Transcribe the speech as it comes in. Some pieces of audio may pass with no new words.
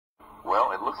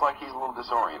Well, it looks like he's a little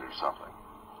disoriented or something.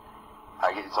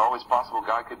 It's always possible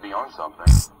God could be on something.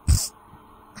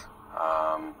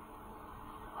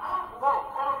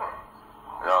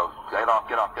 No,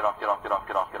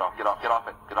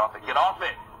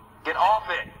 get off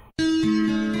it.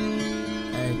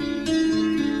 Hey,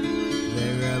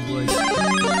 very rare voice.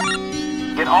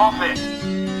 Get off it.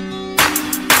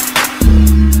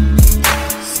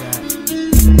 Sad.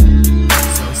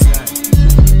 So sad.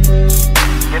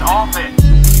 Get off it.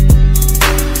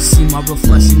 See, my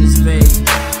reflection is vague.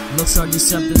 Looks are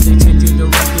deceptive, they change your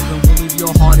directive and will leave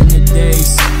your heart in a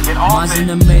daze. Mine's in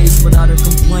a maze, without a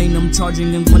complaint, I'm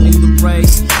charging and winning the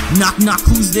race. Knock, knock,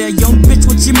 who's there? Young bitch,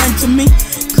 what you meant to me?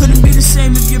 Couldn't be the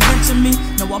same if you've been to me.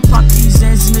 Now I pop these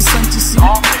ends in the sense, you see.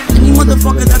 Any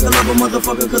motherfucker that could love a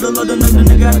motherfucker could've loved another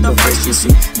nigga at the first, you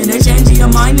see. And they changing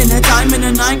your mind in a time and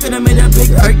a nine could've made a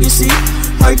big hurt, you see.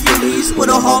 Hercules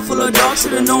with a heart full of dogs,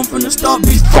 should've known from the start,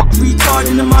 bitch. Fuck retard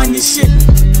in the mind is shit.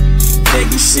 Vague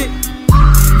as shit.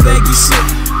 Vague as shit.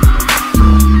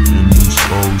 In this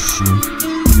ocean,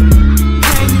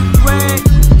 Ain't it red?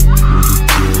 where the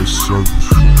dead surface,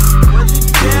 Was it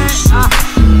dead?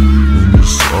 in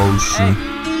this ocean, Hey,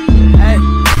 in the hey,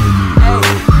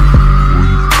 red,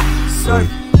 surf.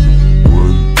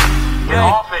 where you, Get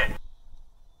off